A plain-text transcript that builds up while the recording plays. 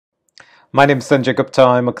My name is Sanjay Gupta.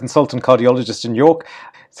 I'm a consultant cardiologist in York.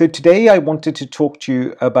 So today I wanted to talk to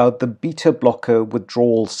you about the beta blocker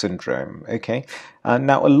withdrawal syndrome. Okay.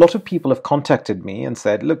 Now a lot of people have contacted me and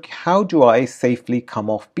said, look, how do I safely come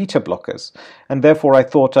off beta blockers? And therefore I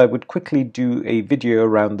thought I would quickly do a video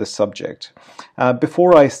around this subject.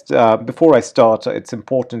 Before I start, it's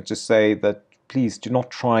important to say that please do not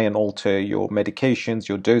try and alter your medications,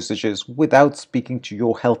 your dosages, without speaking to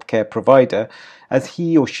your healthcare provider, as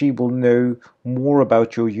he or she will know more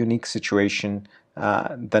about your unique situation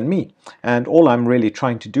than me. And all I'm really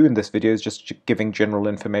trying to do in this video is just giving general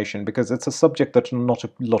information, because it's a subject that not a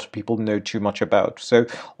lot of people know too much about. So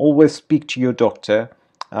always speak to your doctor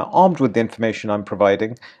armed with the information I'm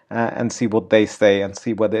providing, and see what they say and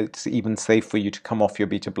see whether it's even safe for you to come off your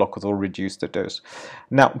beta blockers or reduce the dose.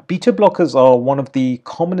 Now, beta blockers are one of the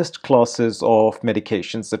commonest classes of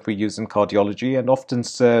medications that we use in cardiology and often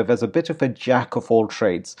serve as a bit of a jack of all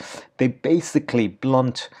trades. They basically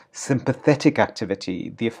blunt sympathetic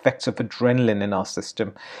activity, the effects of adrenaline in our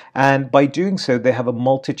system, and by doing so they have a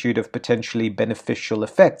multitude of potentially beneficial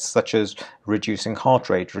effects, such as reducing heart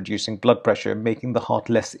rate, reducing blood pressure, making the heart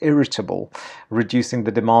less irritable, reducing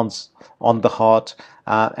the demands on the heart,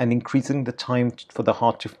 and increasing the time for the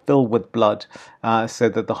heart to fill with blood, so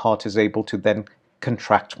that the heart is able to then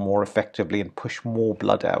contract more effectively and push more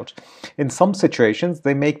blood out. In some situations,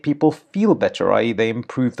 they make people feel better, i.e. they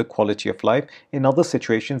improve the quality of life. In other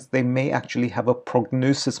situations, they may actually have a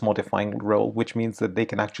prognosis modifying role, which means that they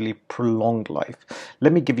can actually prolong life.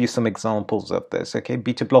 Let me give you some examples of this. Okay,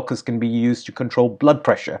 beta blockers can be used to control blood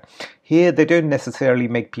pressure. Here, they don't necessarily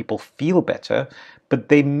make people feel better, but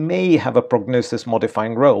they may have a prognosis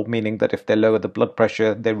modifying role, meaning that if they lower the blood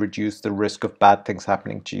pressure, they reduce the risk of bad things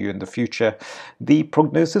happening to you in the future. The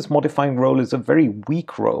prognosis modifying role is a very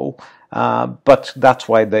weak role, but that's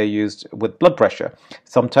why they're used with blood pressure.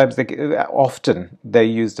 Often they're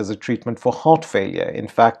used as a treatment for heart failure. In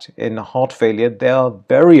fact, in heart failure, they are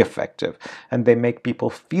very effective and they make people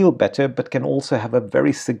feel better, but can also have a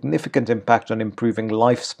very significant impact on improving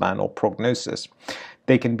lifespan or prognosis.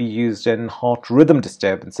 They can be used in heart rhythm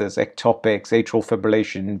disturbances, ectopics, atrial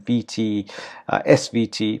fibrillation, VT,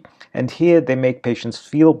 SVT, and here they make patients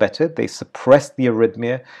feel better, they suppress the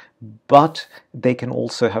arrhythmia, but they can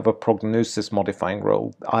also have a prognosis modifying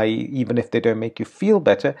role, i.e. even if they don't make you feel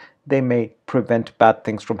better, they may prevent bad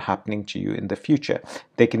things from happening to you in the future.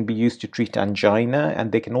 They can be used to treat angina,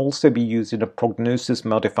 and they can also be used in a prognosis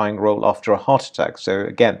modifying role after a heart attack. So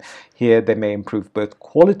again, here they may improve both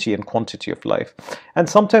quality and quantity of life. And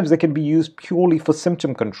sometimes they can be used purely for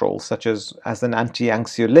symptom control, such as an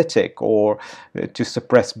anti-anxiolytic, or to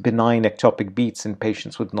suppress benign ectopic beats in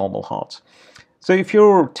patients with normal hearts. So if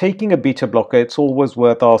you're taking a beta blocker, it's always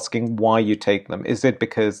worth asking why you take them. Is it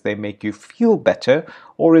because they make you feel better,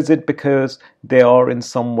 or is it because they are in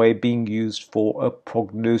some way being used for a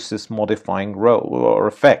prognosis modifying role or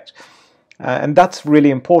effect? And that's really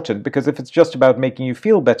important, because if it's just about making you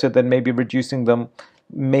feel better, then maybe reducing them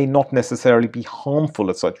may not necessarily be harmful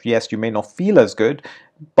as such. Yes, you may not feel as good,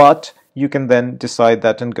 but you can then decide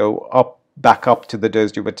that and go back up to the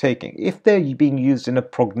dose you were taking. If they're being used in a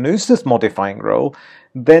prognosis modifying role,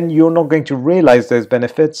 then you're not going to realize those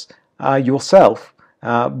benefits yourself,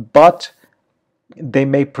 but they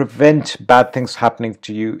may prevent bad things happening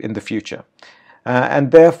to you in the future.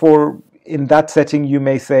 And therefore, in that setting, you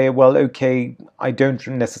may say, well, okay, I don't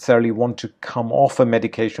necessarily want to come off a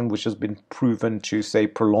medication which has been proven to, say,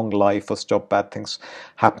 prolong life or stop bad things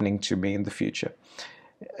happening to me in the future.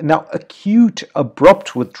 Now, acute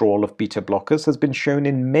abrupt withdrawal of beta blockers has been shown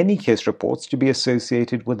in many case reports to be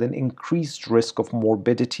associated with an increased risk of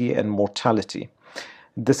morbidity and mortality.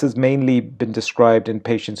 This has mainly been described in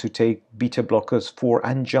patients who take beta blockers for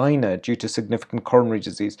angina due to significant coronary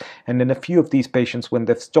disease. And in a few of these patients, when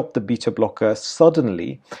they've stopped the beta blocker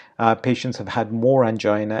suddenly, patients have had more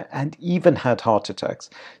angina and even had heart attacks.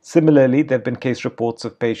 Similarly, there have been case reports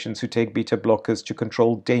of patients who take beta blockers to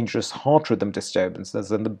control dangerous heart rhythm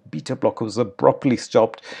disturbances, and the beta blocker was abruptly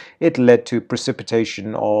stopped. It led to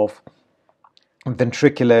precipitation of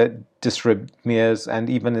ventricular dysrhythmias and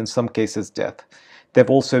even in some cases death. There have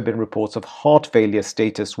also been reports of heart failure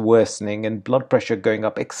status worsening and blood pressure going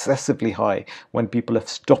up excessively high when people have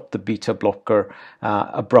stopped the beta blocker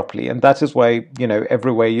abruptly. And that is why,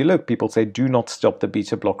 everywhere you look, people say, do not stop the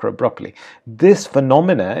beta blocker abruptly. This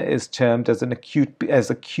phenomena is termed as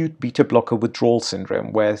acute beta blocker withdrawal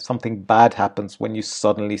syndrome, where something bad happens when you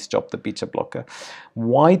suddenly stop the beta blocker.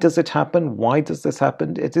 Why does it happen? Why does this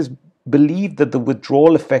happen? It is believed that the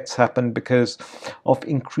withdrawal effects happen because of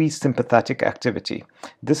increased sympathetic activity.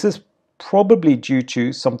 This is probably due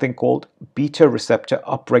to something called beta receptor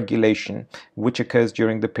upregulation, which occurs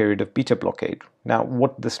during the period of beta blockade. Now,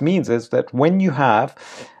 what this means is that when you have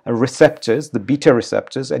receptors, the beta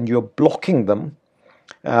receptors, and you're blocking them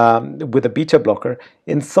with a beta blocker,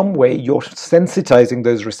 in some way you're sensitizing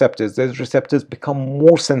those receptors. Those receptors become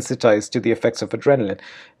more sensitized to the effects of adrenaline.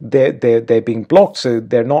 They're being blocked, so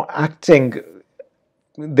they're not acting.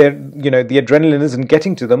 The adrenaline isn't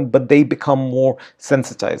getting to them, but they become more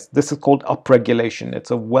sensitized. This is called upregulation.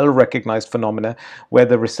 It's a well-recognized phenomena where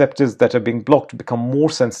the receptors that are being blocked become more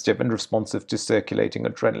sensitive and responsive to circulating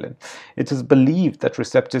adrenaline. It is believed that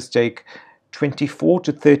receptors take 24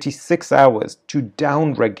 to 36 hours to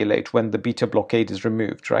down-regulate when the beta blockade is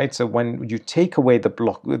removed, right? So when you take away the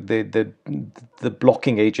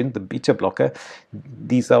blocking agent, the beta blocker,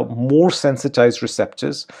 these are more sensitized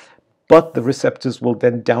receptors, but the receptors will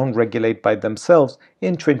then down-regulate by themselves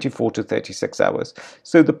in 24 to 36 hours.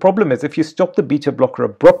 So the problem is, if you stop the beta blocker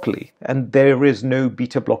abruptly and there is no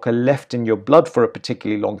beta blocker left in your blood for a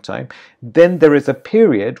particularly long time, then there is a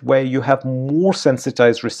period where you have more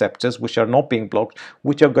sensitized receptors which are not being blocked,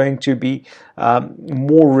 which are going to be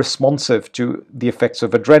more responsive to the effects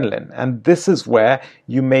of adrenaline. And this is where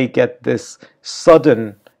you may get this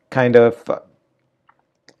sudden kind of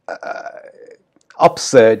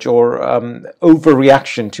upsurge or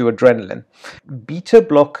overreaction to adrenaline. Beta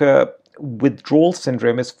blocker withdrawal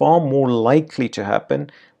syndrome is far more likely to happen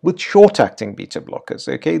with short-acting beta blockers.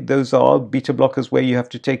 Okay, those are beta blockers where you have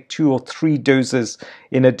to take 2 or 3 doses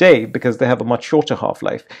in a day because they have a much shorter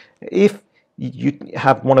half-life. If you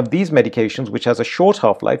have one of these medications which has a short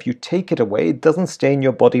half-life, you take it away, it doesn't stay in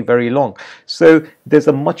your body very long. So there's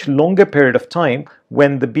a much longer period of time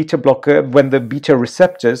when the beta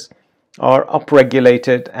receptors are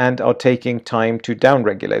upregulated and are taking time to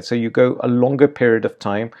downregulate. So you go a longer period of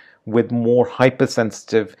time with more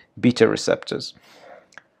hypersensitive beta receptors.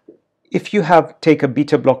 If you take a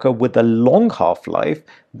beta blocker with a long half-life,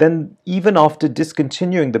 then even after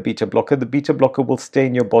discontinuing the beta blocker will stay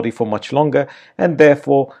in your body for much longer, and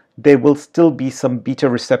therefore there will still be some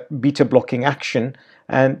beta blocking action,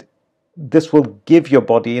 and this will give your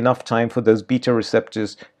body enough time for those beta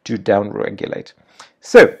receptors to downregulate.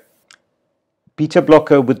 So beta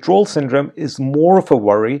blocker withdrawal syndrome is more of a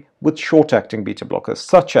worry with short-acting beta blockers,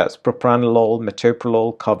 such as propranolol,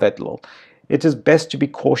 metoprolol, carvedilol. It is best to be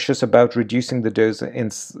cautious about reducing the dose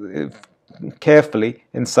carefully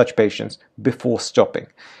in such patients before stopping.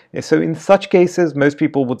 So in such cases, most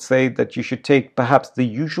people would say that you should take perhaps the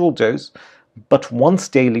usual dose, but once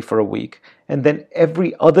daily for a week, and then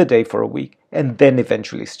every other day for a week, and then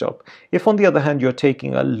eventually stop. If, on the other hand, you're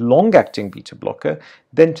taking a long-acting beta blocker,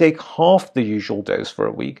 then take half the usual dose for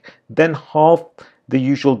a week, then half the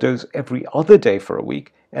usual dose every other day for a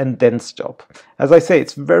week, and then stop. As I say,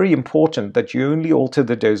 it's very important that you only alter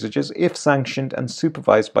the dosages if sanctioned and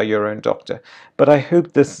supervised by your own doctor. But I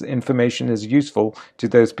hope this information is useful to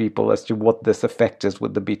those people as to what this effect is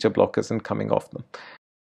with the beta blockers and coming off them.